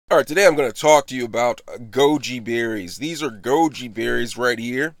Alright, today I'm going to talk to you about goji berries. These are goji berries right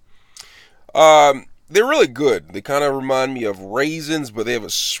here. They're really good. They kind of remind me of raisins, but they have a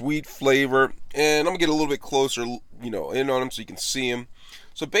sweet flavor. And I'm going to get a little bit closer, in on them so you can see them.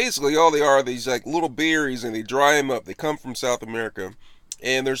 So basically, all they are these like little berries, and they dry them up. They come from South America,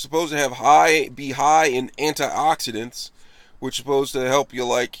 and they're supposed to be high in antioxidants, which is supposed to help you,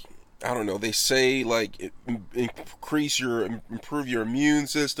 like, I don't know, they say like improve your immune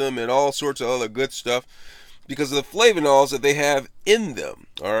system and all sorts of other good stuff because of the flavonols that they have in them.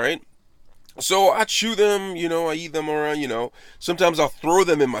 All right. So I chew them, I eat them around. Sometimes I'll throw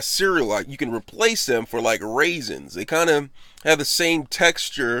them in my cereal. Like, you can replace them for like raisins. They kind of have the same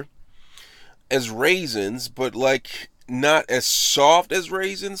texture as raisins, but like not as soft as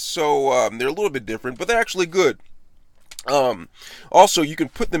raisins. So they're a little bit different, but they're actually good. Also, you can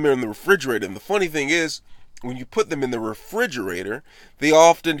put them in the refrigerator, and the funny thing is, when you put them in the refrigerator, they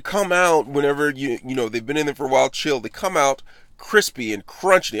often come out whenever they've been in there for a while, chilled. They come out crispy and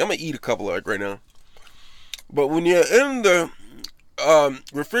crunchy. I'm gonna eat a couple of it right now. But when you're in the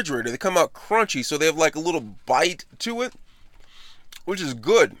refrigerator, they come out crunchy, so they have like a little bite to it, which is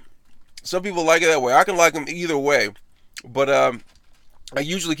good. Some people like it that way. I can like them either way, but I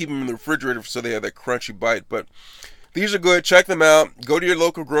usually keep them in the refrigerator so they have that crunchy bite. But these are good. Check them out. Go to your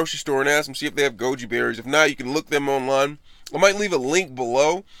local grocery store and ask them, see if they have goji berries. If not, you can look them online. I might leave a link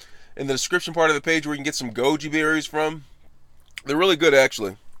below in the description part of the page where you can get some goji berries from. They're really good,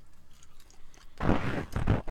 actually.